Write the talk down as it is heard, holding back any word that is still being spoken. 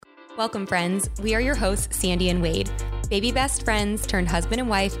Welcome, friends. We are your hosts, Sandy and Wade, baby best friends turned husband and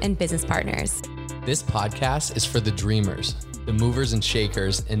wife and business partners. This podcast is for the dreamers, the movers and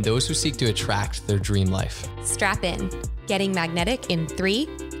shakers, and those who seek to attract their dream life. Strap in. Getting magnetic in 3,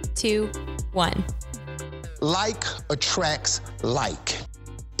 2, 1. Like attracts like.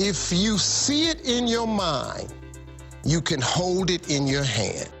 If you see it in your mind, you can hold it in your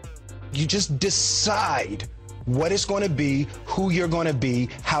hand. You just decide what it's going to be, who you're going to be,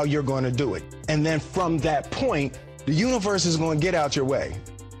 how you're going to do it. And then from that point, the universe is going to get out your way.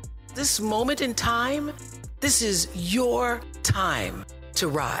 This moment in time, this is your time to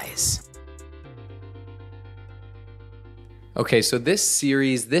rise. Okay, so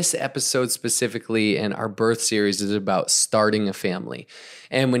this episode specifically, and our birth series is about starting a family.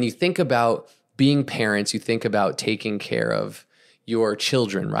 And when you think about being parents, you think about taking care of your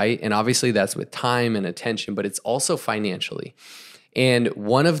children, right? And obviously that's with time and attention, but it's also financially. And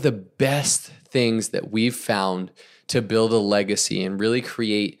one of the best things that we've found to build a legacy and really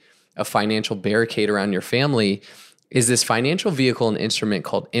create a financial barricade around your family is this financial vehicle and instrument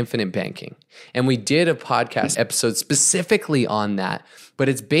called infinite banking. And we did a podcast episode specifically on that, but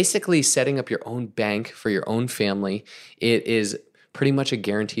it's basically setting up your own bank for your own family. It is pretty much a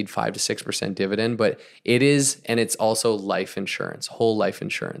guaranteed 5 to 6% dividend, but it is, and it's also life insurance, whole life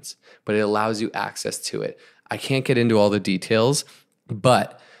insurance, but it allows you access to it. I can't get into all the details,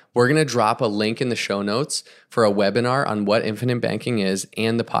 but we're going to drop a link in the show notes for a webinar on what infinite banking is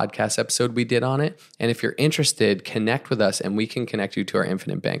and the podcast episode we did on it. And if you're interested, connect with us and we can connect you to our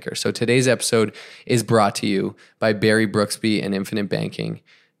infinite banker. So today's episode is brought to you by Barry Brooksby and Infinite Banking,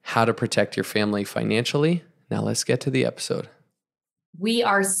 how to protect your family financially. Now let's get to the episode. We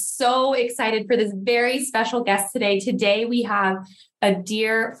are so excited for this very special guest today. Today, we have a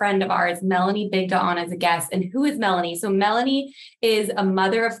dear friend of ours, Melanie Bigda, on as a guest. And who is Melanie? So Melanie is a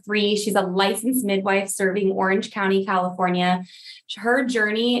mother of 3. She's a licensed midwife serving Orange County, California. Her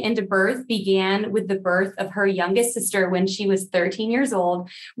journey into birth began with the birth of her youngest sister when she was 13 years old,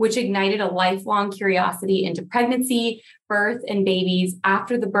 which ignited a lifelong curiosity into pregnancy, birth, and babies.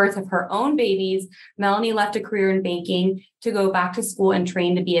 After the birth of her own babies, Melanie left a career in banking to go back to school and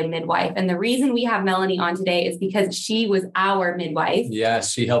train to be a midwife. And the reason we have Melanie on today is because she was our midwife.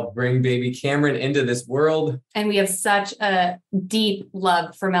 Yes, she helped bring baby Cameron into this world. And we have such a deep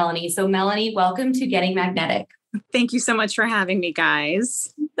love for Melanie. So Melanie, welcome to Getting Magnetic. Thank you so much for having me,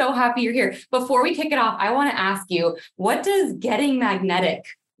 guys. So happy you're here. Before we kick it off, I want to ask you, what does getting magnetic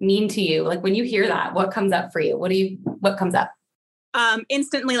mean to you? Like when you hear that, what comes up for you? What comes up?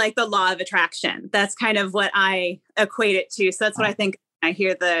 Instantly, like the law of attraction. That's kind of what I equate it to. So that's what I think I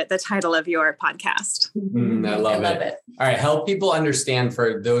hear the title of your podcast. I love it. All right. Help people understand,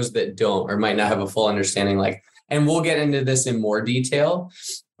 for those that don't or might not have a full understanding, and we'll get into this in more detail,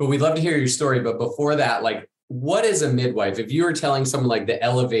 but we'd love to hear your story. But before that, what is a midwife? If you were telling someone like the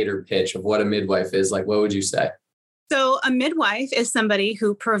elevator pitch of what a midwife is, what would you say? So a midwife is somebody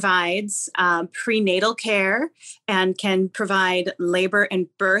who provides prenatal care and can provide labor and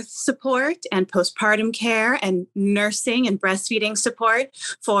birth support and postpartum care and nursing and breastfeeding support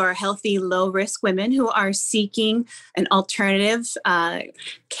for healthy, low-risk women who are seeking an alternative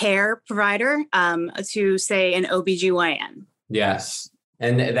care provider to, say, an OBGYN. Yes.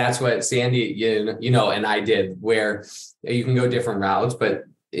 And that's what Sandy, and I did, where you can go different routes, but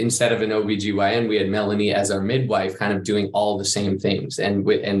instead of an OBGYN, we had Melanie as our midwife, kind of doing all the same things. And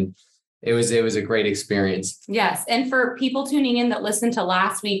it was a great experience. Yes. And for people tuning in that listened to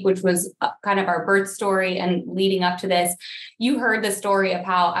last week, which was kind of our birth story and leading up to this, you heard the story of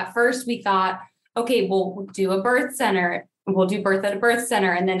how at first we thought, okay, we'll do a birth center. We'll do birth at a birth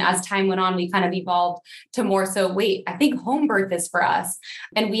center. And then as time went on, we kind of evolved to more so, wait, I think home birth is for us.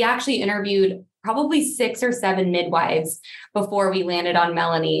 And we actually interviewed probably 6 or 7 midwives before we landed on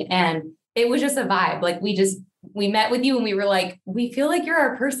Melanie. And it was just a vibe. We met with you and we were like, we feel like you're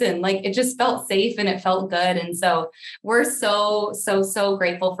our person. It just felt safe and it felt good. And so we're so, so, so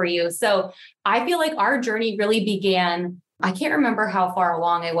grateful for you. So I feel like our journey really began, I can't remember how far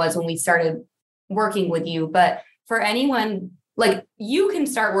along I was when we started working with you, but for anyone, you can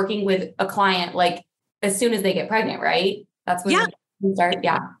start working with a client, as soon as they get pregnant, right? That's when you start.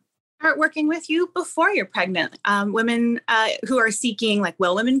 Yeah. Start working with you before you're pregnant. Women who are seeking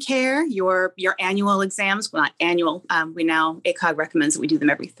well women care, your annual exams, well, not annual. We now, ACOG recommends that we do them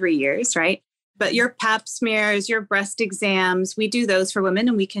every 3 years, right? But your pap smears, your breast exams, we do those for women,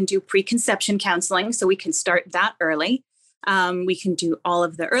 and we can do preconception counseling. So we can start that early. We can do all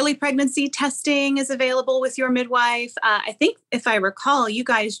of the early pregnancy testing is available with your midwife. I think if I recall, you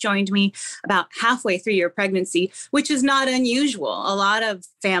guys joined me about halfway through your pregnancy, which is not unusual. A lot of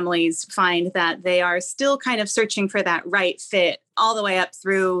families find that they are still kind of searching for that right fit all the way up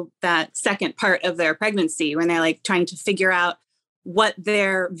through that second part of their pregnancy when they're like trying to figure out what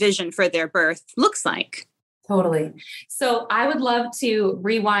their vision for their birth looks like. Totally. So I would love to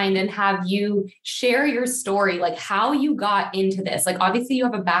rewind and have you share your story, like how you got into this. Like, obviously you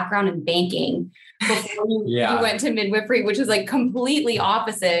have a background in banking before you went to midwifery, which is like completely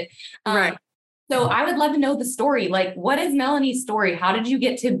opposite. Right. So I would love to know the story. Like, what is Melanie's story? How did you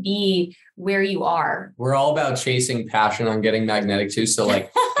get to be where you are? We're all about chasing passion on getting magnetic too. So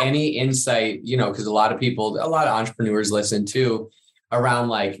like any insight, because a lot of entrepreneurs listen too around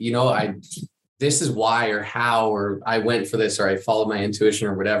like, this is why or how, or I went for this, or I followed my intuition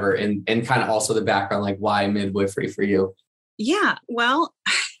or whatever. And kind of also the background, like why midwifery for you? Yeah, well,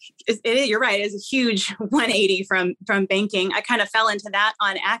 you're right. It's a huge 180 from banking. I kind of fell into that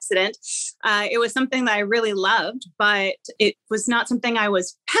on accident. It was something that I really loved, but it was not something I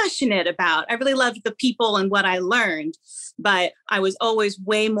was passionate about. I really loved the people and what I learned, but I was always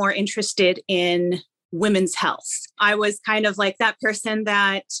way more interested in women's health. I was kind of like that person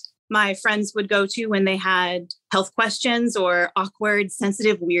that my friends would go to when they had health questions or awkward,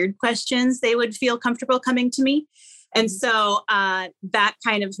 sensitive, weird questions. They would feel comfortable coming to me. And so that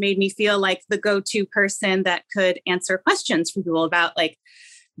kind of made me feel like the go-to person that could answer questions from people about like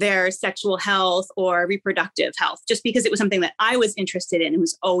their sexual health or reproductive health, just because it was something that I was interested in and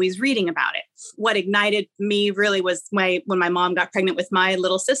was always reading about it. What ignited me really was when my mom got pregnant with my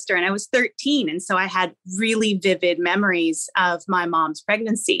little sister, and I was 13. And so I had really vivid memories of my mom's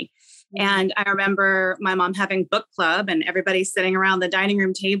pregnancy. And I remember my mom having book club and everybody sitting around the dining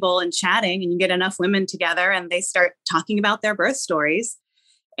room table and chatting, and you get enough women together and they start talking about their birth stories.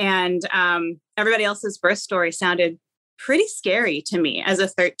 And everybody else's birth story sounded pretty scary to me as a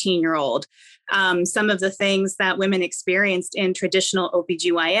 13-year-old. Some of the things that women experienced in traditional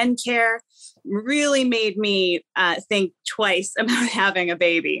OBGYN care really made me think twice about having a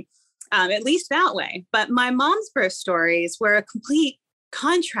baby, at least that way. But my mom's birth stories were a complete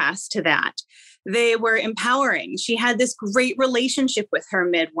contrast to that. They were empowering. She had this great relationship with her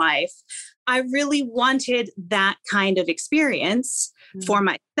midwife. I really wanted that kind of experience for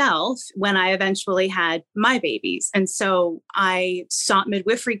myself when I eventually had my babies. And so I sought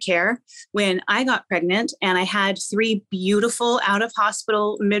midwifery care when I got pregnant, and I had 3 beautiful out of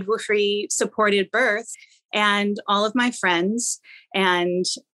hospital midwifery supported births. And all of my friends and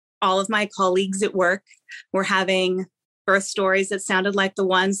all of my colleagues at work were having birth stories that sounded like the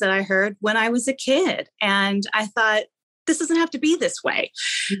ones that I heard when I was a kid. And I thought, this doesn't have to be this way.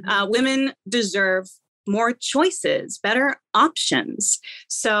 Women deserve more choices, better options.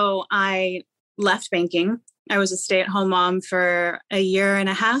 So I left banking. I was a stay-at-home mom for a year and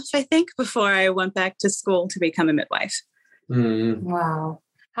a half, I think, before I went back to school to become a midwife. Wow.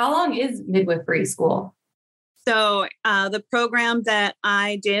 How long is midwifery school? So the program that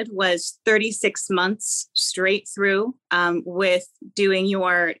I did was 36 months straight through, with doing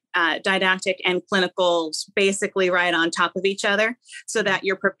your didactic and clinicals basically right on top of each other, so that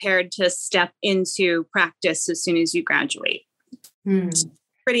you're prepared to step into practice as soon as you graduate.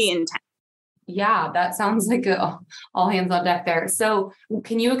 Pretty intense. Yeah, that sounds like all hands on deck there. So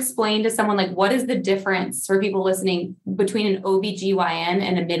can you explain to someone, like, what is the difference for people listening between an OBGYN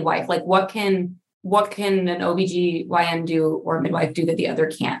and a midwife? Like, what can an OBGYN do or a midwife do that the other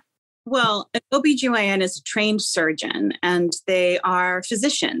can't? Well, an OBGYN is a trained surgeon, and they are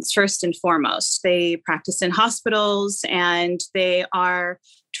physicians first and foremost. They practice in hospitals, and they are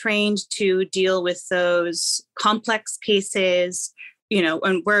trained to deal with those complex cases,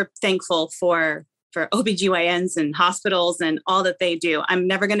 and we're thankful for OBGYNs and hospitals and all that they do. I'm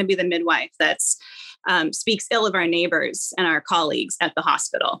never going to be the midwife that's speaks ill of our neighbors and our colleagues at the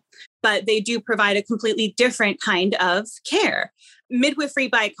hospital, but they do provide a completely different kind of care. Midwifery,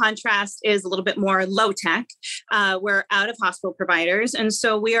 by contrast, is a little bit more low tech. We're out of hospital providers, and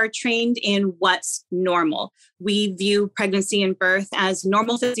so we are trained in what's normal. We view pregnancy and birth as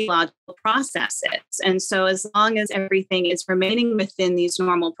normal physiological processes. And so as long as everything is remaining within these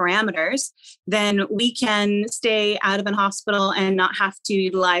normal parameters, then we can stay out of a hospital and not have to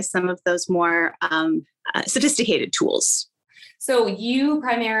utilize some of those more sophisticated tools. So you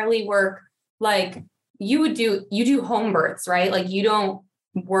primarily work like you do home births, right? Like you don't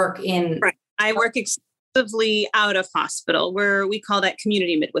work in. Right. I work exclusively out of hospital, where we call that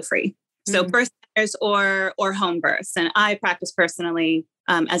community midwifery. So birth centers or home births. And I practice personally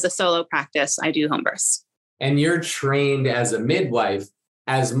as a solo practice. I do home births. and you're trained as a midwife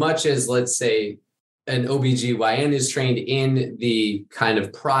as much as, let's say, an OBGYN is trained in the kind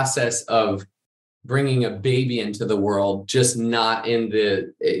of process of bringing a baby into the world, just not in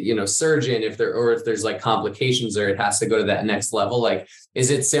the, surgeon, if there's like complications or it has to go to that next level. Like,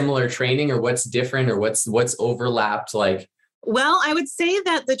 is it similar training, or what's different, or what's overlapped? Like, well, I would say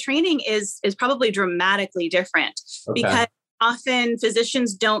that the training is probably dramatically different, because often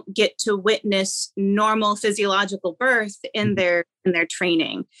physicians don't get to witness normal physiological birth in their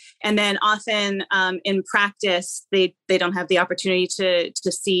training. And then often in practice, they don't have the opportunity to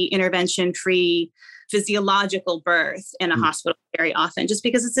see intervention-free physiological birth in a hospital very often, just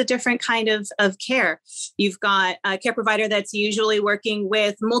because it's a different kind of care. You've got a care provider that's usually working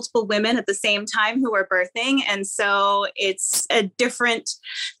with multiple women at the same time who are birthing. And so it's a different,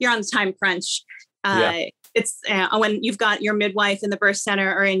 you're on the time crunch. It's when you've got your midwife in the birth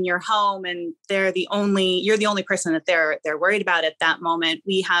center or in your home, and you're the only person that they're worried about at that moment.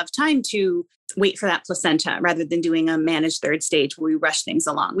 We have time to wait for that placenta rather than doing a managed third stage where we rush things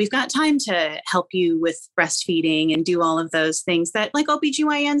along. We've got time to help you with breastfeeding and do all of those things that like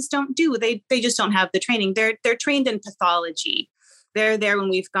OBGYNs don't do. They just don't have the training. They're trained in pathology. They're there when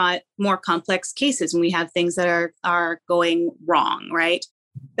we've got more complex cases, when we have things that are going wrong, right?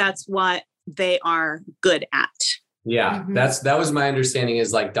 That's what they are good at. Yeah, that was my understanding,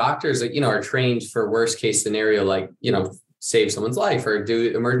 is like doctors, are trained for worst case scenario, like, save someone's life or do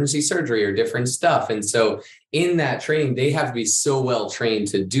emergency surgery or different stuff. And so in that training, they have to be so well trained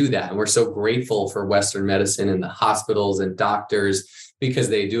to do that. And we're so grateful for Western medicine and the hospitals and doctors, because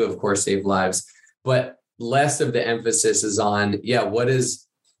they do, of course, save lives. But less of the emphasis is on, what is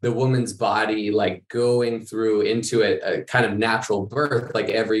the woman's body like going through into a kind of natural birth. Like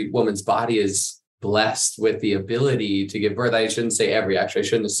every woman's body is blessed with the ability to give birth. I shouldn't say every, actually, I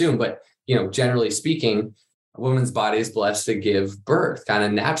shouldn't assume, but, generally speaking, a woman's body is blessed to give birth kind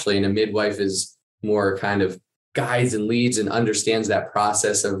of naturally. And a midwife is more kind of guides and leads and understands that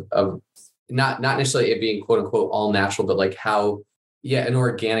process of not necessarily it being quote unquote all natural, but like how, an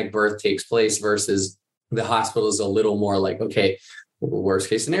organic birth takes place, versus the hospital is a little more like, okay, worst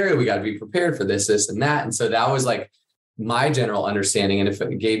case scenario, we got to be prepared for this, and that. And so that was like my general understanding. And if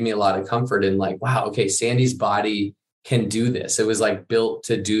it gave me a lot of comfort in like, wow, okay, Sandy's body can do this. It was like built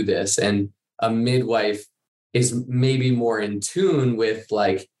to do this. And a midwife is maybe more in tune with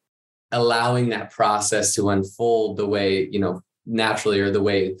like allowing that process to unfold the way, naturally, or the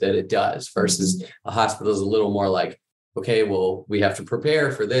way that it does, versus a hospital is a little more like, okay, well, we have to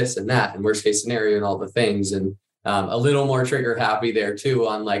prepare for this and that and worst case scenario and all the things. And a little more trigger happy there too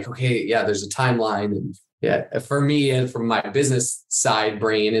on like, okay, there's a timeline. And for me and from my business side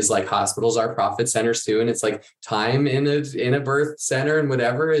brain is like hospitals are profit centers too. And it's like time in a birth center and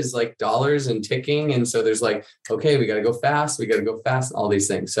whatever is like dollars and ticking. And so there's like, okay, we got to go fast, all these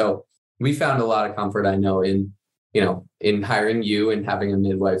things. So we found a lot of comfort, I know, in hiring you and having a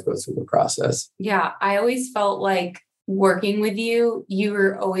midwife go through the process. Yeah. I always felt like working with you, you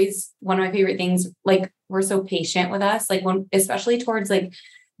were always one of my favorite things. Like, we're so patient with us, like especially towards like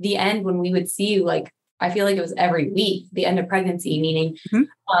the end, when we would see you, like, I feel like it was every week, the end of pregnancy, meaning,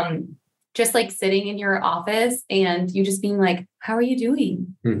 just like sitting in your office and you just being like, how are you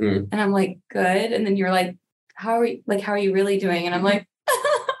doing? And I'm like, good. And then you're like, how are you really doing? And I'm like,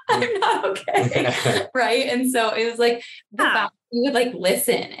 I'm not okay. Right. And so it was like the fact you would like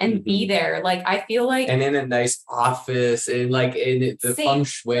listen and be there. Like, I feel like, and in a nice office and like in the feng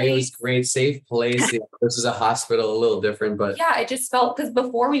shui was great, safe place. This is a hospital, a little different, but I just felt, because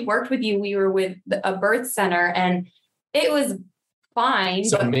before we worked with you, we were with a birth center and it was fine.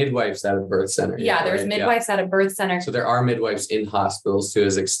 So midwives at a birth center. There's midwives at a birth center. So there are midwives in hospitals too,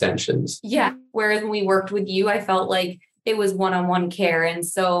 as extensions. Yeah. Whereas when we worked with you, I felt like it was one-on-one care and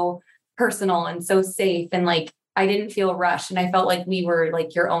so personal and so safe. And like, I didn't feel rushed. And I felt like we were like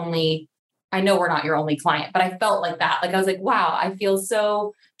I know we're not your only client, but I felt like that. Like, I was like, wow, I feel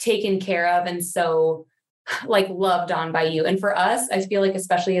so taken care of and so like loved on by you. And for us, I feel like,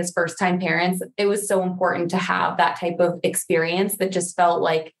 especially as first-time parents, it was so important to have that type of experience that just felt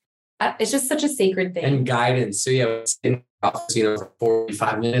like it's just such a sacred thing. And guidance. So in the office, for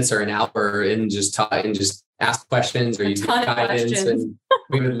 45 minutes or an hour and just talk and just ask questions or you get guidance. And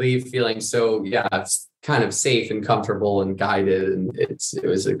we would leave feeling so, it's kind of safe and comfortable and guided. And it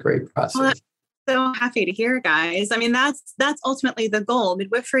was a great process. Well, so happy to hear, guys. I mean, that's ultimately the goal.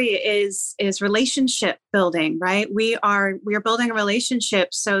 Midwifery is relationship building, right? We are building a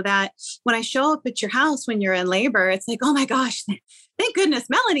relationship so that when I show up at your house when you're in labor, it's like, oh my gosh, thank goodness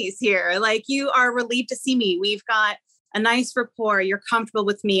Melanie's here. Like, you are relieved to see me. We've got a nice rapport. You're comfortable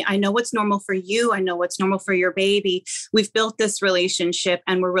with me. I know what's normal for you. I know what's normal for your baby. We've built this relationship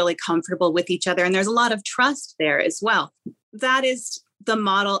and we're really comfortable with each other. And there's a lot of trust there as well. That is the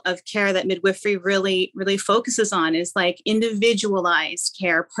model of care that midwifery really, really focuses on, is like individualized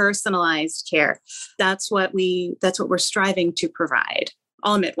care, personalized care. That's what we're striving to provide.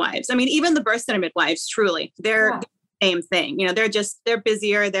 All midwives. I mean, even the birth center midwives, truly, they're the same thing. You know, they're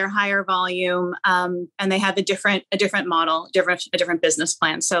busier, they're higher volume, and they have a different model, a different business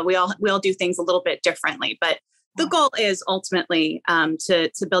plan. So we all do things a little bit differently, but the goal is ultimately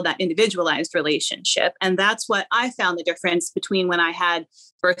to build that individualized relationship. And that's what I found the difference between when I had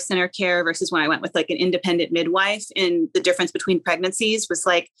birth center care versus when I went with like an independent midwife. And the difference between pregnancies was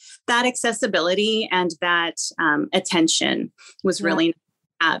like that accessibility and that attention was really nice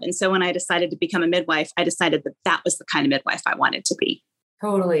to have. And so when I decided to become a midwife, I decided that was the kind of midwife I wanted to be.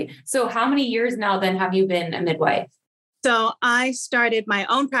 Totally. So how many years now then have you been a midwife? So I started my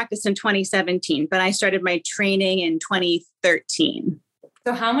own practice in 2017, but I started my training in 2013.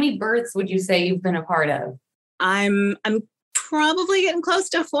 So how many births would you say you've been a part of? I'm probably getting close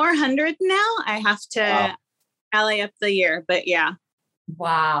to 400 now. I have to tally up the year, but yeah.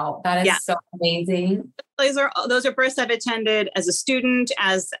 Wow, that is so amazing. Those are births I've attended as a student,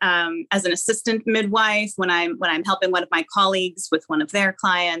 as an assistant midwife, when I'm helping one of my colleagues with one of their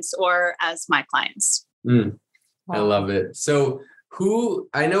clients, or as my clients. I love it. So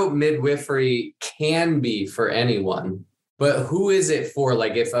I know midwifery can be for anyone, but who is it for?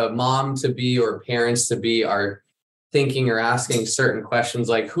 Like if a mom to be or parents to be are thinking or asking certain questions,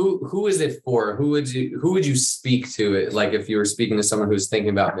 like who is it for? Who would you speak to it? Like if you were speaking to someone who's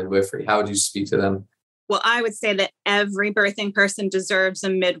thinking about midwifery, how would you speak to them? Well, I would say that every birthing person deserves a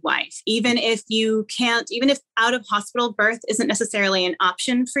midwife, even if out of hospital birth isn't necessarily an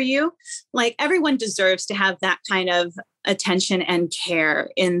option for you. Like everyone deserves to have that kind of attention and care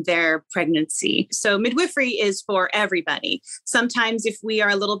in their pregnancy. So midwifery is for everybody. Sometimes if we are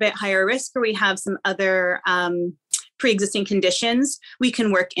a little bit higher risk or we have some other pre-existing conditions, we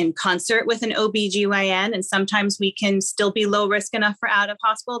can work in concert with an OBGYN, and sometimes we can still be low risk enough for out of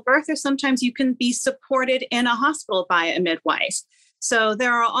hospital birth, or sometimes you can be supported in a hospital by a midwife. So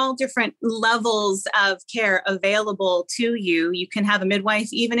there are all different levels of care available to you. You can have a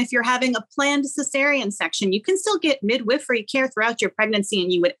midwife, even if you're having a planned cesarean section, you can still get midwifery care throughout your pregnancy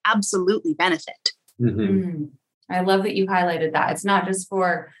and you would absolutely benefit. Mm-hmm. I love that you highlighted that. It's not just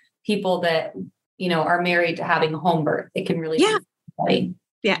for people that are married to having a home birth. It can really be everybody.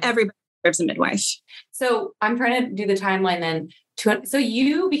 Yeah, everybody deserves a midwife. So I'm trying to do the timeline then. So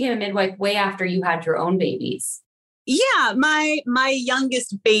you became a midwife way after you had your own babies. Yeah, my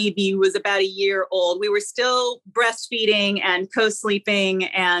youngest baby was about a year old. We were still breastfeeding and co-sleeping,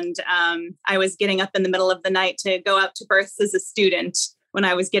 and I was getting up in the middle of the night to go out to births as a student when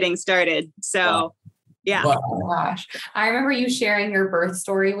I was getting started. So. Wow. Yeah. Oh my gosh. I remember you sharing your birth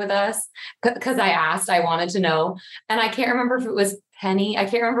story with us because I wanted to know. And I can't remember if it was Penny. I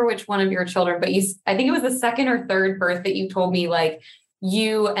can't remember which one of your children, but I think it was the second or third birth that you told me, like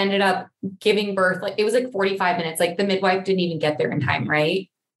you ended up giving birth. Like it was like 45 minutes. Like the midwife didn't even get there in time, right?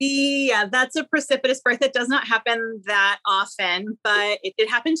 Yeah, that's a precipitous birth. It does not happen that often, but it did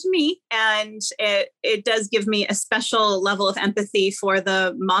happen to me. And it does give me a special level of empathy for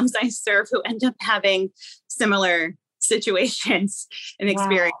the moms I serve who end up having similar situations and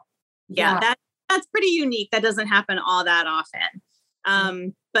experience. Wow. Yeah, that's pretty unique. That doesn't happen all that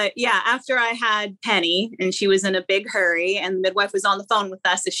often. But yeah, after I had Penny and she was in a big hurry and the midwife was on the phone with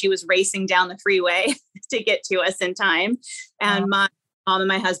us as she was racing down the freeway to get to us in time. And my mom and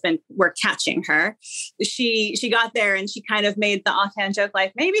my husband were catching her. She got there and she kind of made the offhand joke,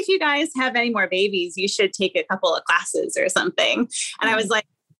 like, maybe if you guys have any more babies, you should take a couple of classes or something. And I was like,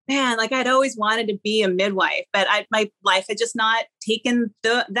 man, like I'd always wanted to be a midwife, but my life had just not taken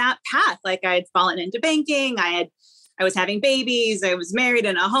that path. Like I'd fallen into banking. I was having babies. I was married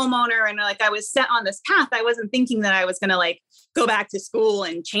and a homeowner. And like, I was set on this path. I wasn't thinking that I was going to like go back to school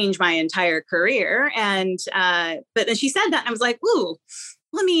and change my entire career. And, but then she said that and I was like, ooh,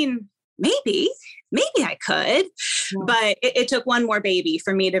 well, I mean, maybe I could, but it took one more baby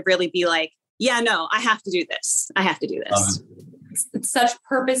for me to really be like, yeah, no, I have to do this. I have to do this. It's such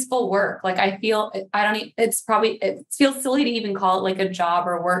purposeful work. Like I feel, it feels silly to even call it like a job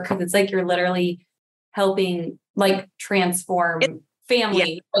or work. Cause it's like, you're literally helping like transform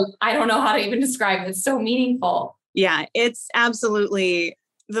family. Yeah. Like, I don't know how to even describe it. It's so meaningful. Yeah, it's absolutely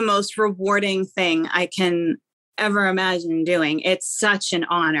the most rewarding thing I can ever imagine doing. It's such an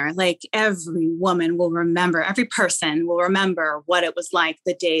honor. Like every woman will remember, every person will remember what it was like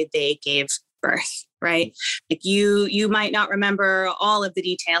the day they gave birth. right? Like you might not remember all of the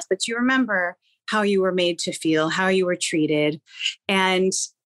details, but you remember how you were made to feel, how you were treated. And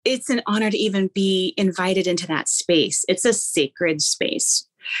it's an honor to even be invited into that space. It's a sacred space.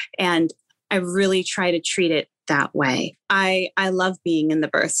 And I really try to treat it that way. I love being in the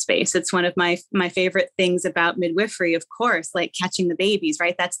birth space. It's one of my favorite things about midwifery, of course, like catching the babies,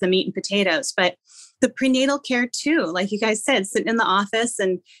 right? That's the meat and potatoes. But the prenatal care too, like you guys said, sitting in the office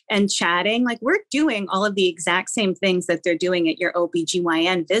and chatting, like we're doing all of the exact same things that they're doing at your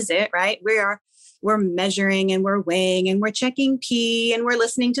OBGYN visit, right? We're measuring and we're weighing and we're checking pee and we're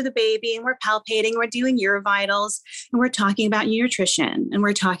listening to the baby and we're palpating, we're doing your vitals and we're talking about nutrition and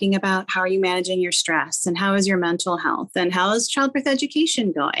we're talking about how are you managing your stress and how is your mental health and how is childbirth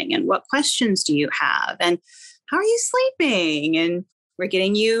education going and what questions do you have and how are you sleeping? And we're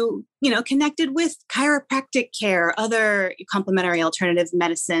getting you, connected with chiropractic care, other complementary alternative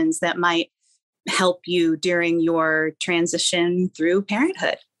medicines that might help you during your transition through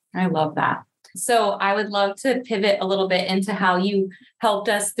parenthood. I love that. So I would love to pivot a little bit into how you helped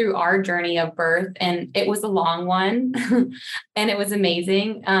us through our journey of birth. And it was a long one and it was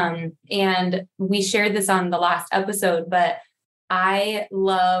amazing. And we shared this on the last episode, but that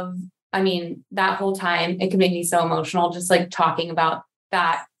whole time, it could make me so emotional, just like talking about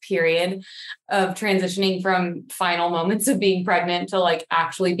that period of transitioning from final moments of being pregnant to like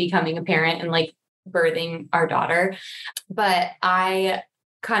actually becoming a parent and like birthing our daughter. But I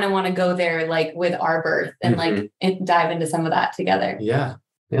kind of want to go there like with our birth and and dive into some of that together. Yeah.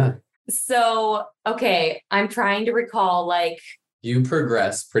 Yeah. So, okay. I'm trying to recall, like, you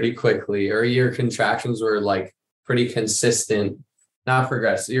progressed pretty quickly, or your contractions were like pretty consistent, not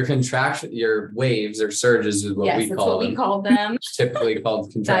progress. Your waves or surges is what we call them. Typically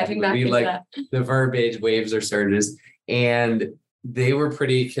called contractions. We like the verbiage waves or surges, and they were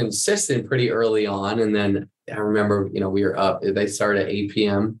pretty consistent pretty early on. And then I remember, we were up, they started at 8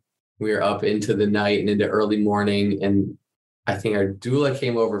 p.m. We were up into the night and into early morning. And I think our doula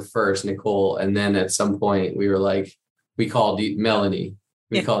came over first, Nicole. And then at some point we were like, we called Melanie,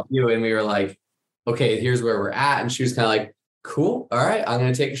 called you, and we were like, okay, here's where we're at. And she was kind of like, cool. All right. I'm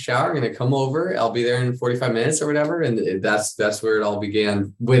going to take a shower. I'm going to come over. I'll be there in 45 minutes or whatever. And that's where it all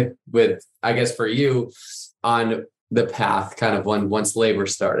began with, I guess for you on the path kind of once labor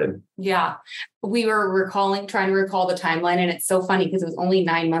started. Yeah. We were trying to recall the timeline. And it's so funny because it was only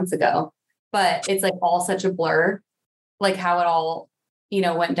 9 months ago, but it's like all such a blur, like how it all,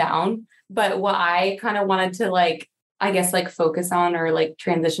 went down. But what I kind of wanted to focus on or like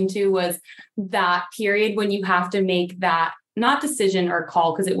transition to was that period when you have to make that not decision or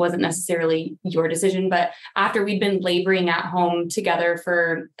call, because it wasn't necessarily your decision, but after we'd been laboring at home together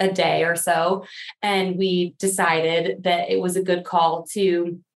for a day or so, and we decided that it was a good call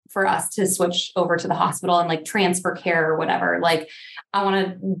for us to switch over to the hospital and like transfer care or whatever. Like, I want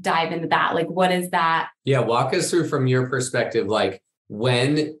to dive into that. Like, what is that? Yeah. Walk us through from your perspective, like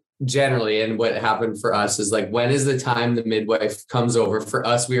when generally, and what happened for us is like, when is the time the midwife comes over? For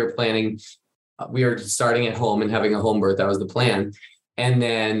us, we were starting at home and having a home birth. That was the plan. And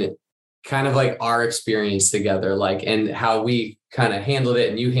then kind of like our experience together, like, and how we kind of handled it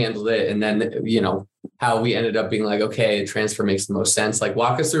and you handled it. And then, how we ended up being like, okay, transfer makes the most sense. Like,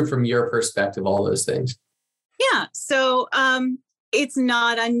 walk us through from your perspective, all those things. Yeah. So, it's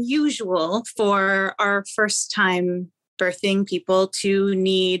not unusual for our first time birthing people to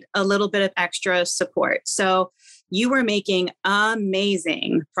need a little bit of extra support. So you were making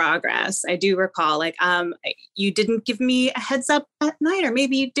amazing progress. I do recall, like, you didn't give me a heads up at night, or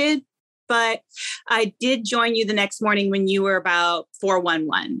maybe you did, but I did join you the next morning when you were about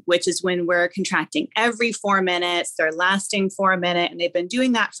 411, which is when we're contracting every 4 minutes. They're lasting for a minute, and they've been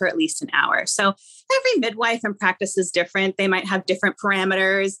doing that for at least an hour. So every midwife and practice is different. They might have different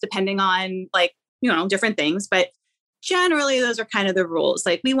parameters depending on different things, but generally, those are kind of the rules.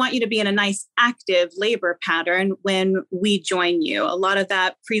 Like, we want you to be in a nice active labor pattern when we join you. A lot of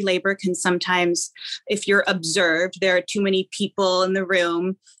that pre-labor can sometimes, if you're observed, there are too many people in the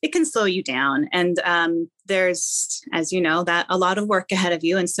room, it can slow you down. And there's, as you know, that a lot of work ahead of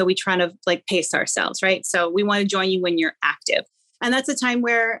you. And so we try to pace ourselves, right? So we want to join you when you're active. And that's a time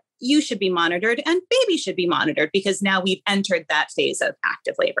where you should be monitored and baby should be monitored, because now we've entered that phase of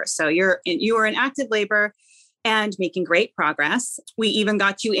active labor. So you are in active labor and making great progress. We even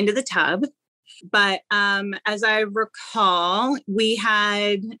got you into the tub. But as I recall,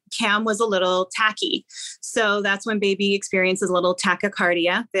 Cam was a little tacky. So that's when baby experiences a little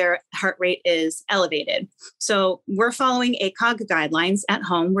tachycardia. Their heart rate is elevated. So we're following ACOG guidelines at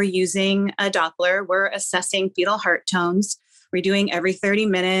home. We're using a Doppler. We're assessing fetal heart tones. we're doing every 30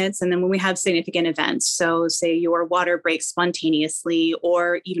 minutes. And then when we have significant events, so say your water breaks spontaneously,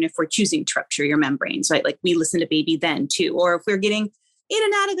 or even if we're choosing to rupture your membranes, right? Like we listen to baby then too. Or if we're getting in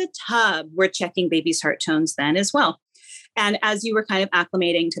and out of the tub, we're checking baby's heart tones then as well. And as you were kind of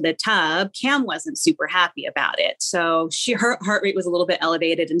acclimating to the tub, Cam wasn't super happy about it. So her heart rate was a little bit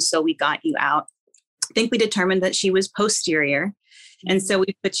elevated. And so we got you out. I think we determined that she was posterior. And so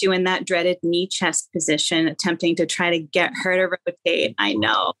we put you in that dreaded knee chest position, attempting to try to get her to rotate. I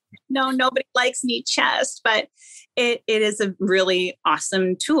know, no, nobody likes knee chest, but it is a really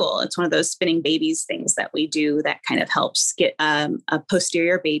awesome tool. It's one of those spinning babies things that we do that kind of helps get a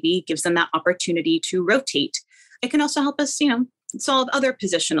posterior baby, gives them that opportunity to rotate. It can also help us, solve other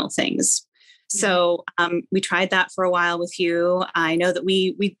positional things. So we tried that for a while with you. I know that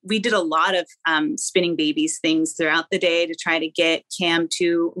we did a lot of spinning babies things throughout the day to try to get Cam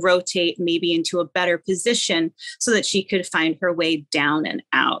to rotate maybe into a better position so that she could find her way down and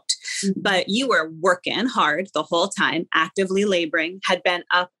out. Mm-hmm. But you were working hard the whole time, actively laboring, had been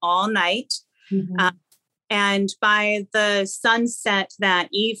up all night. Mm-hmm. And by the sunset that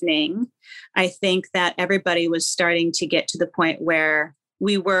evening, I think that everybody was starting to get to the point where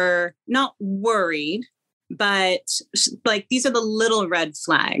we were not worried, but like these are the little red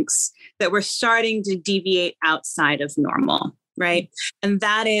flags that we're starting to deviate outside of normal, right? And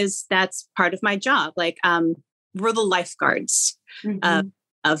that's part of my job. Like we're the lifeguards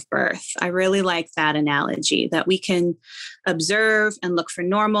of birth. I really like that analogy, that we can observe and look for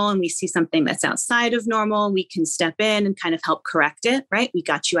normal, and we see something that's outside of normal, we can step in and kind of help correct it, right? We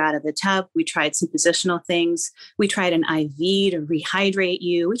got you out of the tub. We tried some positional things. We tried an IV to rehydrate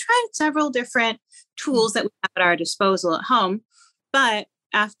you. We tried several different tools that we have at our disposal at home. But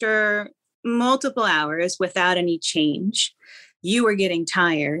after multiple hours without any change, you were getting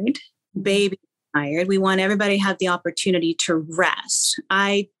tired, baby tired. We want everybody to have the opportunity to rest.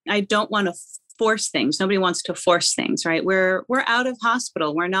 I don't want to force things. Nobody wants to force things, right? We're out of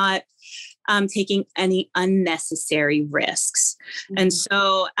hospital. We're not taking any unnecessary risks. Mm-hmm. And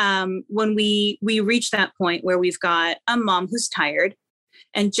so when we reach that point where we've got a mom who's tired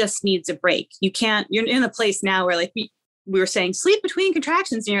and just needs a break, you're in a place now where like we were saying sleep between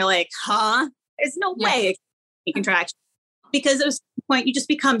contractions, and you're like, there's no way a contraction. Because at a point, you just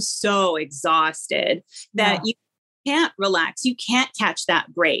become so exhausted that you can't relax. You can't catch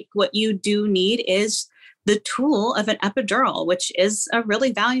that break. What you do need is the tool of an epidural, which is a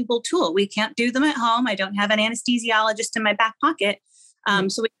really valuable tool. We can't do them at home. I don't have an anesthesiologist in my back pocket.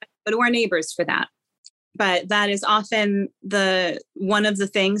 So we go to our neighbors for that. But that is often one of the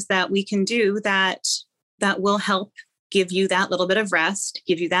things that we can do that will help give you that little bit of rest,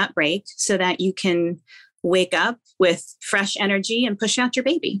 give you that break so that you can wake up with fresh energy and push out your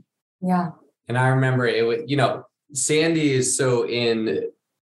baby. Yeah. And I remember Sandy is so in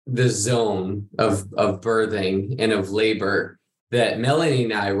the zone of birthing and of labor that Melanie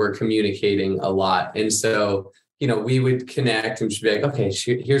and I were communicating a lot. And so, we would connect and she'd be like, okay,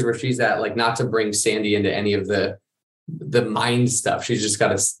 here's where she's at. Like, not to bring Sandy into any of the mind stuff. She's just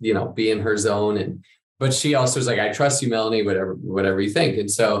got to, be in her zone. But she also was like, I trust you, Melanie, whatever you think. And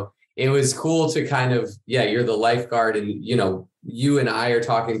so it was cool to kind of, you're the lifeguard, and, you and I are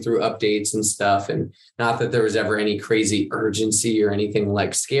talking through updates and stuff. And not that there was ever any crazy urgency or anything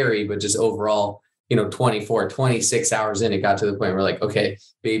like scary, but just overall, 24, 26 hours in, it got to the point where we're like, okay,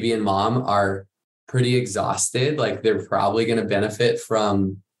 baby and mom are pretty exhausted. Like they're probably going to benefit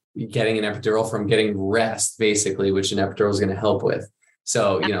from getting an epidural, from getting rest, basically, which an epidural is going to help with.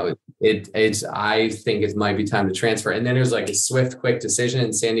 So, I think it might be time to transfer. And then it was like a swift, quick decision.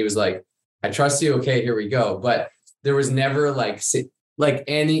 And Sandy was like, I trust you. Okay, here we go. But there was never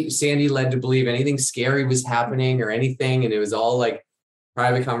Sandy led to believe anything scary was happening or anything. And it was all like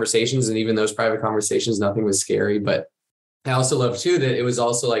private conversations. And even those private conversations, nothing was scary. But I also love too, that it was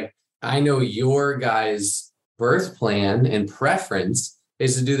also like, I know your guys' birth plan and preference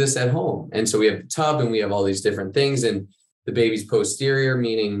is to do this at home. And so we have the tub and we have all these different things, and the baby's posterior,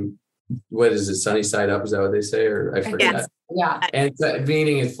 meaning, what is it? Sunny side up? Is that what they say? Or I forget. Yes. Yeah. And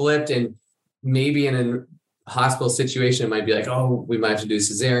meaning it flipped, and maybe in a hospital situation, it might be like, oh, we might have to do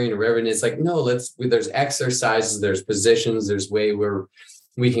cesarean or whatever. And it's like, no, there's exercises, there's positions, there's way where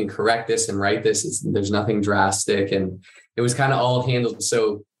we can correct this and write this. There's nothing drastic. And it was kind of all handled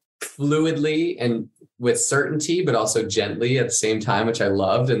so fluidly and with certainty, but also gently at the same time, which I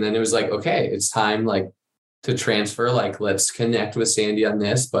loved. And then it was like, okay, it's time to transfer, let's connect with Sandy on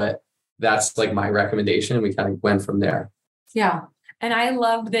this, but that's my recommendation. And we kind of went from there. Yeah. And I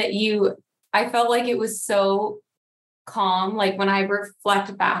loved that I felt like it was so calm. Like when I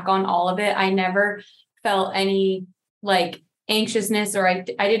reflect back on all of it, I never felt any anxiousness or I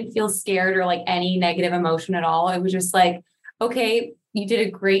didn't feel scared or like any negative emotion at all. It was just like, okay, you did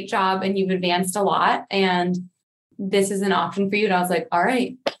a great job and you've advanced a lot and this is an option for you. And I was like, all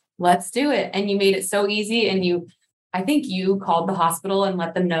right, let's do it. And you made it so easy. And I think you called the hospital and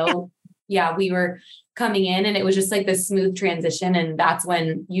let them know, yeah, we were coming in, and it was just like this smooth transition. And that's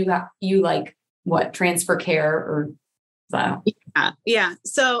when you like transfer care or so. Yeah.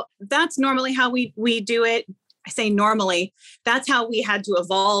 So that's normally how we do it. I say normally, that's how we had to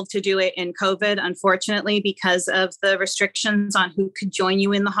evolve to do it in COVID, unfortunately, because of the restrictions on who could join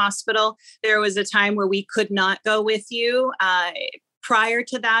you in the hospital. There was a time where we could not go with you. Prior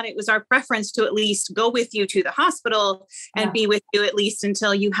to that, it was our preference to at least go with you to the hospital and be with you at least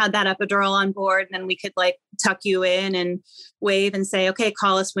until you had that epidural on board. And then we could like tuck you in and wave and say, okay,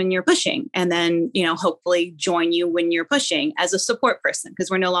 call us when you're pushing. And then, hopefully join you when you're pushing as a support person,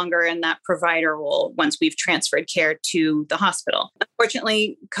 because we're no longer in that provider role once we've transferred care to the hospital.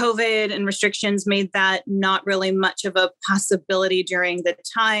 Unfortunately, COVID and restrictions made that not really much of a possibility during the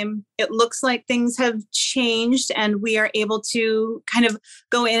time. It looks like things have changed and we are able to kind of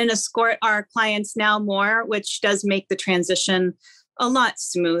go in and escort our clients now more, which does make the transition a lot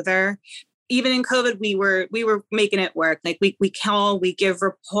smoother. Even in COVID, we were making it work. Like we call, we give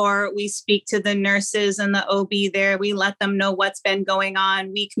report, we speak to the nurses and the OB there. We let them know what's been going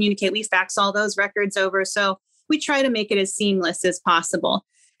on. We communicate, we fax all those records over. So we try to make it as seamless as possible.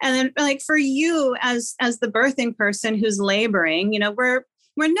 And then like for you as the birthing person who's laboring, we're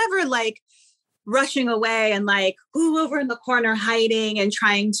never like rushing away and like, over in the corner hiding and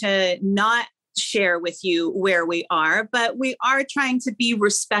trying to not share with you where we are, but we are trying to be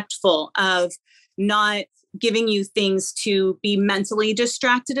respectful of not giving you things to be mentally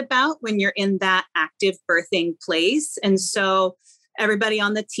distracted about when you're in that active birthing place. And so everybody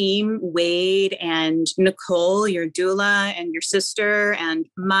on the team, Wade and Nicole, your doula, and your sister, and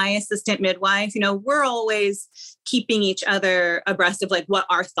my assistant midwife, we're always keeping each other abreast of like what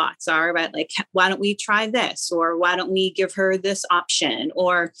our thoughts are about, like, why don't we try this? Or why don't we give her this option?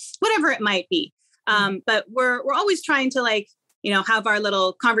 Or whatever it might be. But we're always trying to like, have our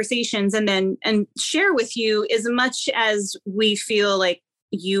little conversations and share with you as much as we feel like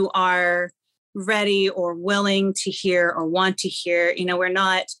you are ready or willing to hear or want to hear. We're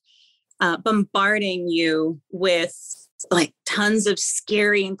not bombarding you with like tons of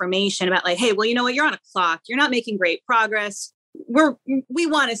scary information about like, hey, well, you know what? You're on a clock. You're not making great progress. We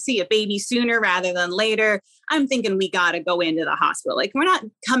want to see a baby sooner rather than later. I'm thinking we got to go into the hospital. Like we're not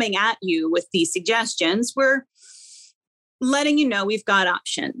coming at you with these suggestions. We're letting you know we've got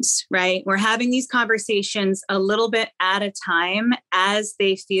options, right? We're having these conversations a little bit at a time as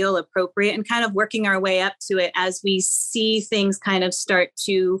they feel appropriate and kind of working our way up to it as we see things kind of start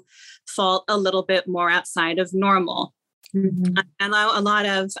to fall a little bit more outside of normal. Mm-hmm. And a lot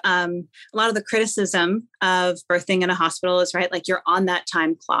of the criticism of birthing in a hospital is right. Like you're on that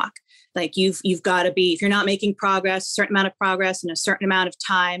time clock. Like you've got to be, if you're not making progress, a certain amount of progress in a certain amount of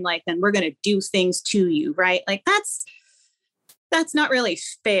time, like then we're going to do things to you, right? Like that's not really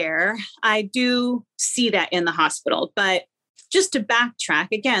fair. I do see that in the hospital, but just to backtrack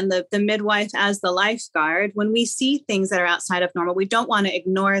again, the midwife as the lifeguard, when we see things that are outside of normal, we don't want to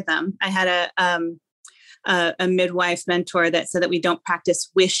ignore them. I had a midwife mentor that said that we don't practice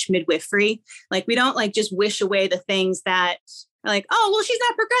wish midwifery. Like we don't like just wish away the things that are like, oh, well, she's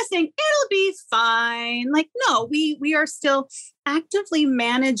not progressing. It'll be fine. Like, no, we are still actively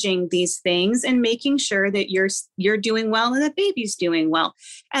managing these things and making sure that you're doing well and the baby's doing well.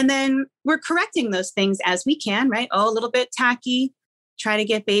 And then we're correcting those things as we can, right? Oh, a little bit tacky. Try to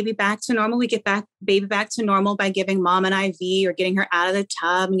get baby back to normal. We get baby back to normal by giving mom an IV or getting her out of the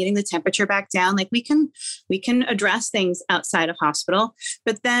tub and getting the temperature back down. Like we can address things outside of hospital.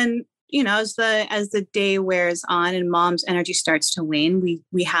 But then, as the day wears on and mom's energy starts to wane,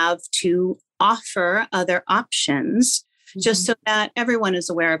 we have to offer other options just so that everyone is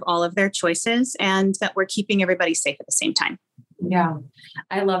aware of all of their choices and that we're keeping everybody safe at the same time. Yeah,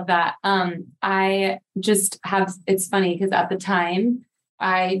 I love that. I just it's funny because at the time,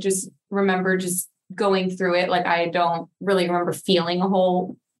 I just remember just going through it. Like I don't really remember feeling a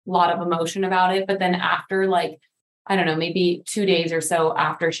whole lot of emotion about it. But then after like, I don't know, maybe 2 days or so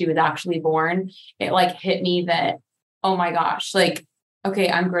after she was actually born, it like hit me that, oh my gosh, like,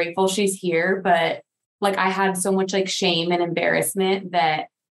 okay, I'm grateful she's here. But like I had so much like shame and embarrassment that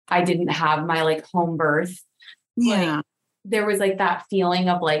I didn't have my like home birth. Yeah. Like, there was like that feeling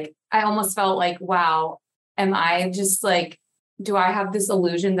of like, I almost felt like, wow, am I just like, do I have this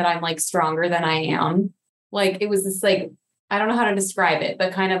illusion that I'm like stronger than I am? Like, it was this like, I don't know how to describe it,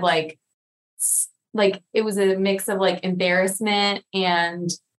 but kind of like like, it was a mix of like embarrassment and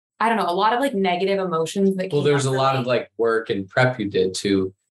I don't know, a lot of like negative emotions that Well, came there's up a for lot me. of like work and prep you did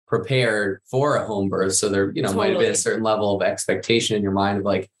to prepare for a home birth. So there, you know, might have been a Totally. certain level of expectation in your mind of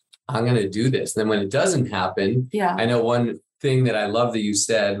like, I'm going to do this. And then when it doesn't happen, Yeah. I know one thing that I love that you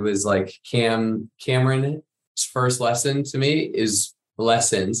said was like Cameron's first lesson to me is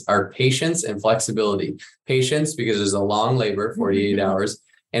lessons are patience and flexibility. Patience because there's a long labor, 48 hours,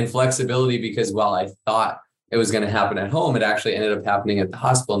 and flexibility because while I thought it was going to happen at home, it actually ended up happening at the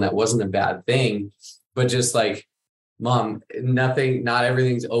hospital, and that wasn't a bad thing. But just like, Mom, not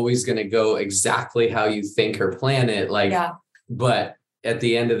everything's always going to go exactly how you think or plan it. Like, Yeah. but at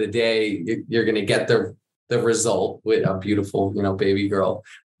the end of the day, you're going to get the result with a beautiful, you know, baby girl.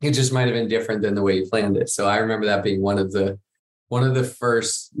 It just might have been different than the way you planned it. So I remember that being one of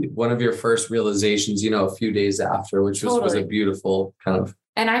your first realizations, you know, a few days after, which was Totally. a beautiful kind of.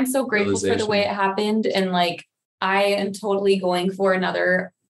 And I'm so grateful for the way it happened. And like, I am totally going for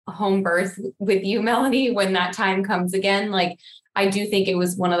another home birth with you, Melanie, when that time comes again. Like, I do think it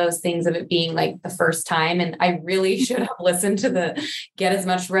was one of those things of it being like the first time. And I really should have listened to the get as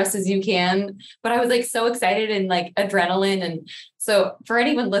much rest as you can. But I was like so excited and like adrenaline. And so for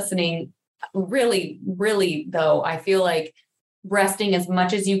anyone listening, really, really though, I feel like resting as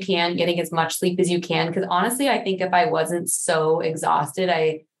much as you can, getting as much sleep as you can. Because honestly, I think if I wasn't so exhausted,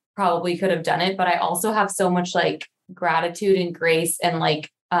 I probably could have done it. But I also have so much like gratitude and grace and like,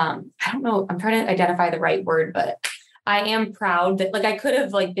 I don't know, I'm trying to identify the right word, but I am proud that like I could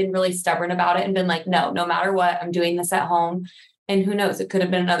have like been really stubborn about it and been like, no matter what, I'm doing this at home. And who knows, it could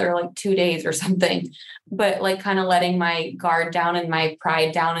have been another like 2 days or something, but like kind of letting my guard down and my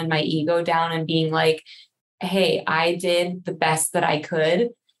pride down and my ego down and being like, hey, I did the best that I could.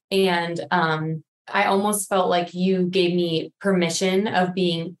 And I almost felt like you gave me permission of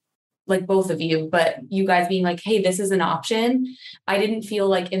being like both of you, but you guys being like, hey, this is an option. I didn't feel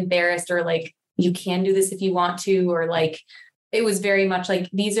like embarrassed or like, you can do this if you want to, or like, it was very much like,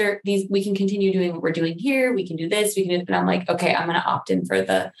 these, we can continue doing what we're doing here. We can do this. We can do, and I'm like, okay, I'm going to opt in for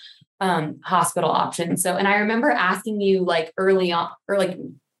the hospital option. So, and I remember asking you like early on, or like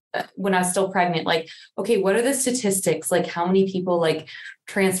when I was still pregnant, like, okay, what are the statistics? Like how many people like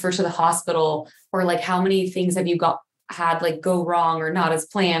transfer to the hospital, or like how many things have you had like go wrong or not as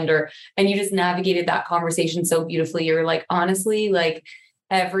planned, and you just navigated that conversation so beautifully. You're like, honestly, like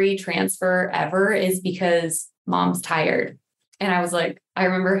every transfer ever is because mom's tired. And I was like, I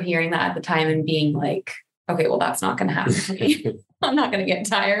remember hearing that at the time and being like, okay, well, that's not going to happen to me. I'm not going to get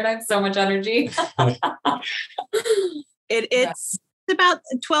tired. I have so much energy. It's about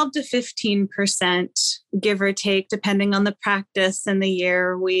 12 to 15%, give or take, depending on the practice and the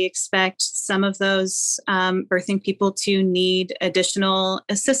year. We expect some of those birthing people to need additional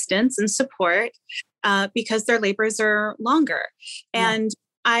assistance and support because their labors are longer. Yeah. And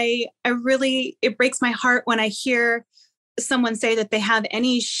I really, it breaks my heart when I hear someone say that they have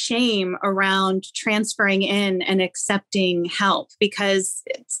any shame around transferring in and accepting help, because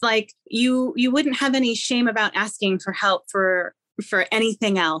it's like you wouldn't have any shame about asking for help for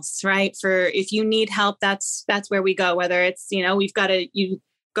anything else, right? For if you need help, that's where we go. Whether it's, you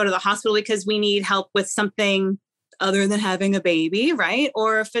go to the hospital because we need help with something other than having a baby, right?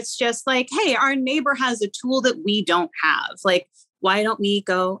 Or if it's just like, hey, our neighbor has a tool that we don't have. Like, why don't we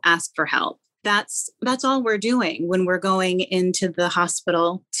go ask for help? That's all we're doing when we're going into the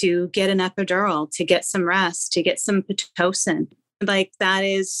hospital to get an epidural, to get some rest, to get some Pitocin. Like that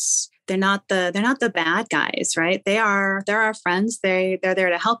is, they're not the bad guys, right? They're our friends. They're there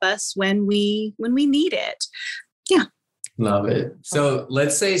to help us when we need it. Yeah. Love it. So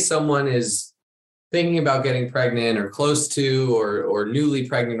let's say someone is thinking about getting pregnant or close to, or newly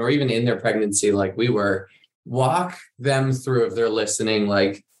pregnant, or even in their pregnancy, like we were. Walk them through, if they're listening,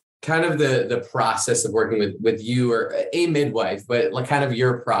 like kind of the process of working with you or a midwife, but like kind of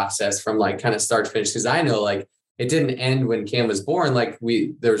your process from like kind of start to finish. Cause I know like it didn't end when Cam was born. Like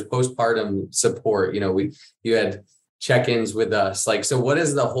there was postpartum support, you had check-ins with us. Like, so what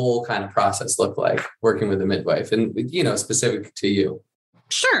does the whole kind of process look like working with a midwife and, specific to you?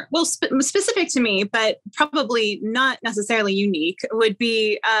 Sure. Well, specific to me, but probably not necessarily unique, would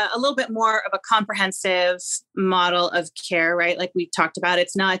be a little bit more of a comprehensive model of care, right? Like we talked about,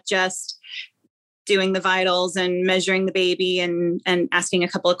 it's not just doing the vitals and measuring the baby and asking a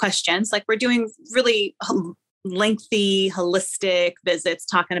couple of questions. Like we're doing really lengthy, holistic visits,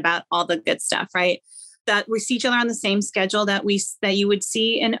 talking about all the good stuff, right? That we see each other on the same schedule that you would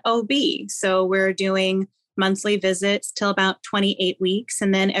see in OB. So we're doing monthly visits till about 28 weeks,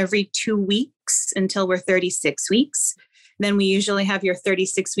 and then every 2 weeks until we're 36 weeks. Then we usually have your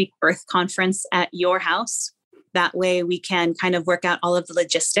 36-week birth conference at your house. That way we can kind of work out all of the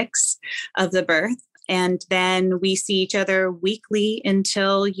logistics of the birth. And then we see each other weekly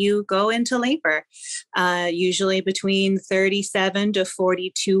until you go into labor. Usually between 37 to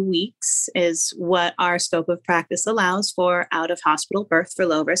 42 weeks is what our scope of practice allows for out-of-hospital birth for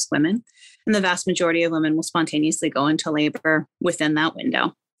low-risk women. And the vast majority of women will spontaneously go into labor within that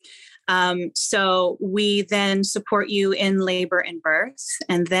window. So we then support you in labor and birth,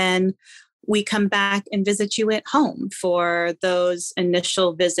 and then we come back and visit you at home for those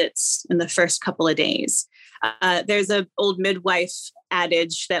initial visits in the first couple of days. There's an old midwife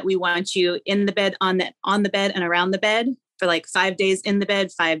adage that we want you in the bed, on the bed, and around the bed for like 5 days in the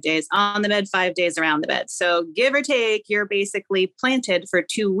bed, 5 days on the bed, 5 days around the bed. So give or take, you're basically planted for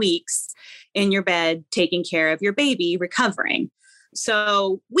 2 weeks in your bed, taking care of your baby, recovering.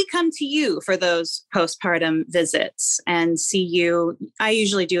 So we come to you for those postpartum visits and see you. I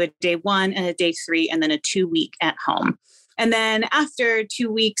usually do a day 1 and a day 3 and then a 2-week at home. And then after 2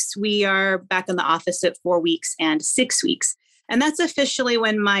 weeks, we are back in the office at 4 weeks and 6 weeks. And that's officially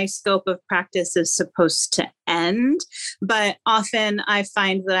when my scope of practice is supposed to end. But often I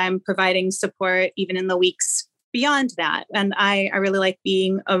find that I'm providing support even in the weeks beyond that. And I really like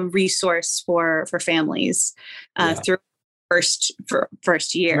being a resource for families through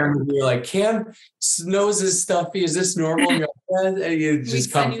first year. You're like, Cam nose stuffy. Is this normal? And you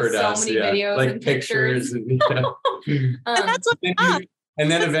just comfort us. Yeah. Like pictures. And that's what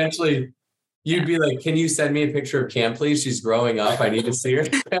and then eventually you'd be like, can you send me a picture of Cam, please? She's growing up. I need to see her.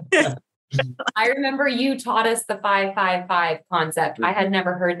 I remember you taught us the 5-5-5 concept. I had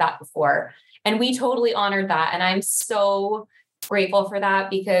never heard that before. And we totally honored that. And I'm so grateful for that,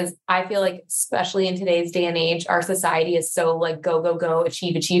 because I feel like, especially in today's day and age, our society is so like, go, go, go,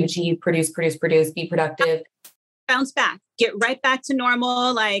 achieve, produce, be productive. Bounce back, get right back to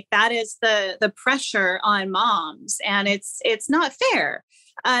normal. Like that is the pressure on moms. And it's not fair.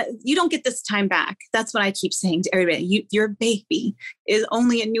 You don't get this time back. That's what I keep saying to everybody. Your baby is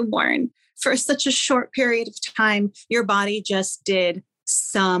only a newborn for such a short period of time. Your body just did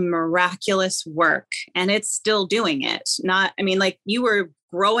some miraculous work and it's still doing it. Like you were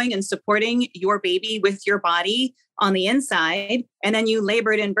growing and supporting your baby with your body on the inside, and then you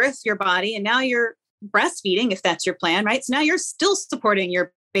labored and birthed your body, and now you're breastfeeding, if that's your plan, right? So now you're still supporting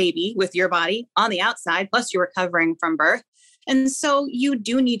your baby with your body on the outside, plus you're recovering from birth. And so you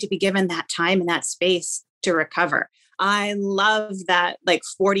do need to be given that time and that space to recover. I love that, like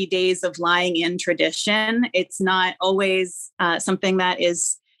 40 days of lying in tradition. It's not always something that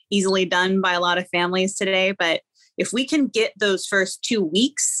is easily done by a lot of families today. But if we can get those first 2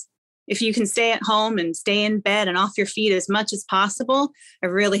 weeks, if you can stay at home and stay in bed and off your feet as much as possible, I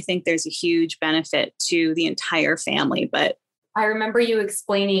really think there's a huge benefit to the entire family. But I remember you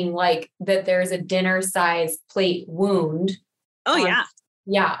explaining like that there's a dinner size plate wound. Oh, yeah.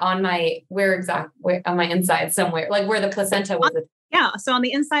 Yeah, on my on my inside somewhere, like where the placenta was. Yeah, so on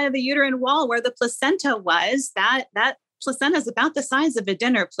the inside of the uterine wall where the placenta was, that placenta is about the size of a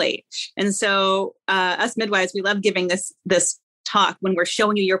dinner plate. And so us midwives, we love giving this talk when we're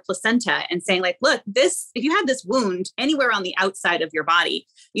showing you your placenta and saying like, look, if you had this wound anywhere on the outside of your body,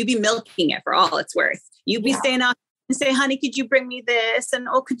 you'd be milking it for all it's worth. You'd be staying out and say, honey, could you bring me this? And,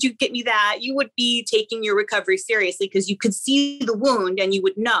 oh, could you get me that? You would be taking your recovery seriously because you could see the wound and you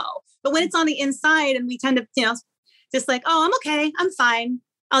would know. But when it's on the inside and we tend to, just like, oh, I'm okay. I'm fine.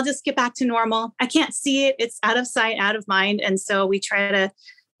 I'll just get back to normal. I can't see it. It's out of sight, out of mind. And so we try to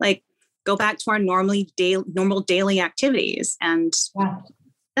like go back to our normal daily activities. And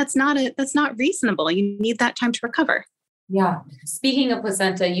that's not reasonable. You need that time to recover. Yeah. Speaking of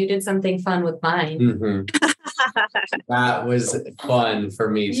placenta, you did something fun with mine. Mm-hmm. That was fun for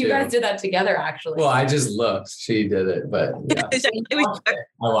me too. You guys did that together, actually. Well, I just looked. She did it, but yeah. I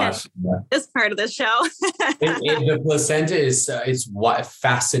watched this part of the show. The placenta is it's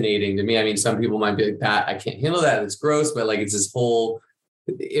fascinating to me. I mean, some people might be like, that I can't handle that. It's gross, but like it's this whole.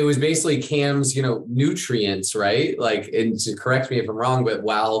 It was basically Cam's, nutrients, right? Like, and to correct me if I'm wrong, but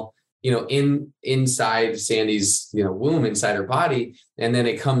while inside Sandy's, womb, inside her body, and then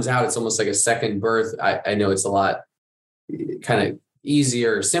it comes out, it's almost like a second birth. I know it's a lot kind of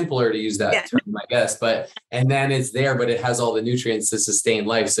easier, simpler to use that term, I guess, and then it's there, but it has all the nutrients to sustain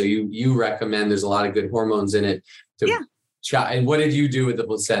life. So you recommend there's a lot of good hormones in it and what did you do with the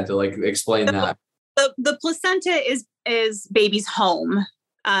placenta? Like explain that. The placenta is baby's home.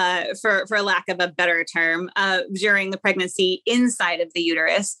 For lack of a better term, during the pregnancy inside of the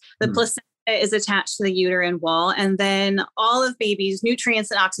uterus. The placenta is attached to the uterine wall. And then all of baby's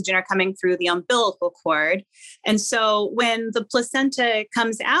nutrients and oxygen are coming through the umbilical cord. And so when the placenta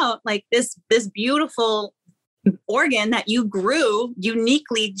comes out, like this beautiful organ that you grew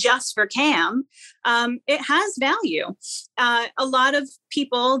uniquely just for Cam, it has value. A lot of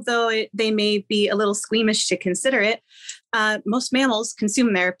people, though they may be a little squeamish to consider it, most mammals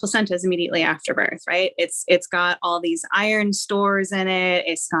consume their placentas immediately after birth, right? It's got all these iron stores in it.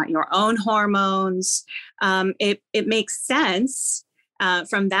 It's got your own hormones. It makes sense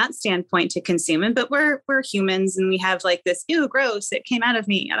from that standpoint to consume it, but we're humans and we have like this, ew, gross, it came out of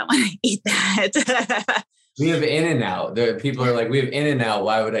me, I don't want to eat that. We have In-N-Out. People are like, we have In-N-Out.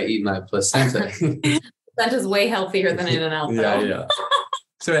 Why would I eat my placenta? Placenta's way healthier than In-N-Out. Yeah.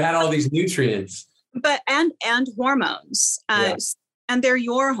 So it had all these nutrients. But and hormones. And they're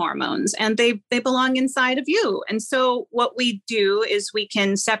your hormones and they belong inside of you. And so what we do is we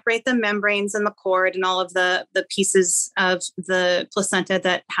can separate the membranes and the cord and all of the pieces of the placenta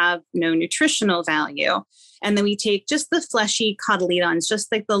that have no nutritional value. And then we take just the fleshy cotyledons,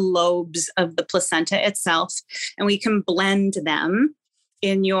 just like the lobes of the placenta itself, and we can blend them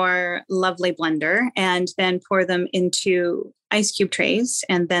in your lovely blender and then pour them into ice cube trays.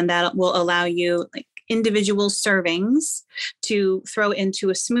 And then that will allow you like individual servings to throw into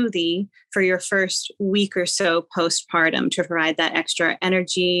a smoothie for your first week or so postpartum to provide that extra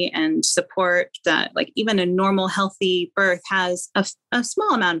energy and support that like even a normal healthy birth has a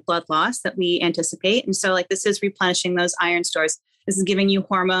small amount of blood loss that we anticipate. And so like this is replenishing those iron stores. This is giving you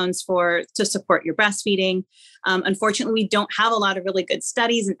hormones to support your breastfeeding. Unfortunately, we don't have a lot of really good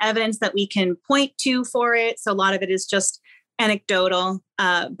studies and evidence that we can point to for it. So a lot of it is just anecdotal,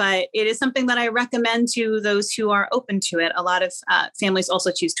 but it is something that I recommend to those who are open to it. A lot of families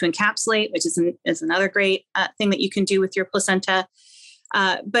also choose to encapsulate, which is another great thing that you can do with your placenta.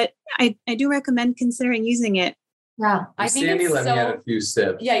 But I do recommend considering using it. Yeah, I think Sandy it's let me have a few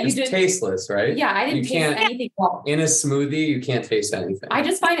sips. Yeah, you it's did. Tasteless, right? Yeah, I didn't taste anything. In a smoothie, you can't taste anything. I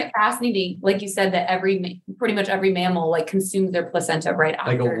just find it fascinating, like you said, that pretty much every mammal like consumes their placenta right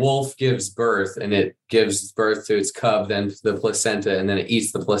after. Like a wolf gives birth and it gives birth to its cub, then the placenta, and then it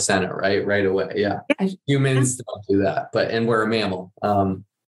eats the placenta right away. Yeah. Humans don't do that, and we're a mammal.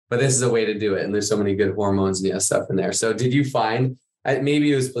 But this is a way to do it. And there's so many good hormones and stuff in there. So did you find,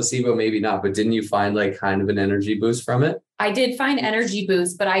 maybe it was placebo, maybe not, but didn't you find like kind of an energy boost from it? I did find energy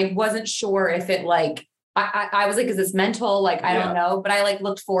boost, but I wasn't sure if it like, I was like, is this mental? Like, I don't know, but I like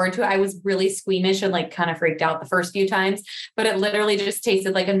looked forward to it. I was really squeamish and like kind of freaked out the first few times, but it literally just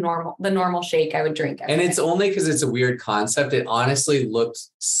tasted like the normal shake I would drink. And it's only because it's a weird concept. It honestly looked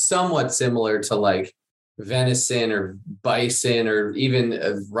somewhat similar to like venison or bison or even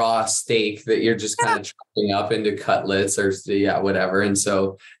a raw steak that you're just kind of chopping up into cutlets or whatever. And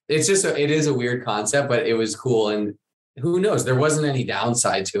so it is a weird concept, but it was cool. And who knows, there wasn't any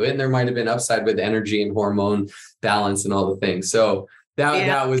downside to it. And there might've been upside with energy and hormone balance and all the things. So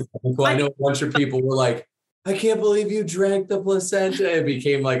that was cool. I know a bunch of people were like, I can't believe you drank the placenta. It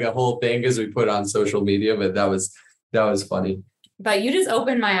became like a whole thing because we put on social media, but that was funny. But you just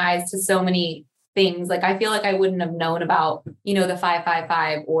opened my eyes to so many things. Like, I feel like I wouldn't have known about, the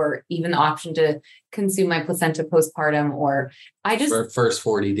 555 or even the option to consume my placenta postpartum, or I just for first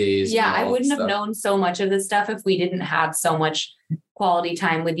 40 days. Yeah. I wouldn't have known so much of this stuff if we didn't have so much quality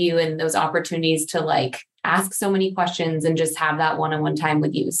time with you and those opportunities to like ask so many questions and just have that one-on-one time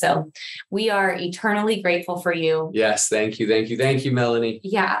with you. So we are eternally grateful for you. Yes. Thank you. Thank you. Thank you, Melanie.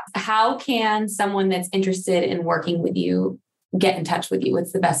 Yeah. How can someone that's interested in working with you get in touch with you?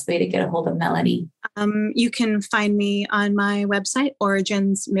 What's the best way to get a hold of Melanie? You can find me on my website,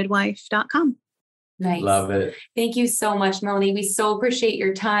 originsmidwife.com. Nice. Love it. Thank you so much, Melanie. We so appreciate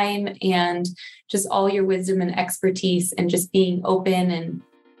your time and just all your wisdom and expertise and just being open and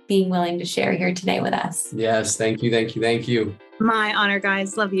being willing to share here today with us. Yes. Thank you. Thank you. Thank you. My honor,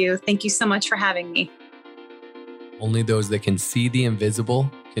 guys. Love you. Thank you so much for having me. Only those that can see the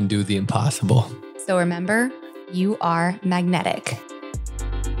invisible can do the impossible. So remember, you are magnetic.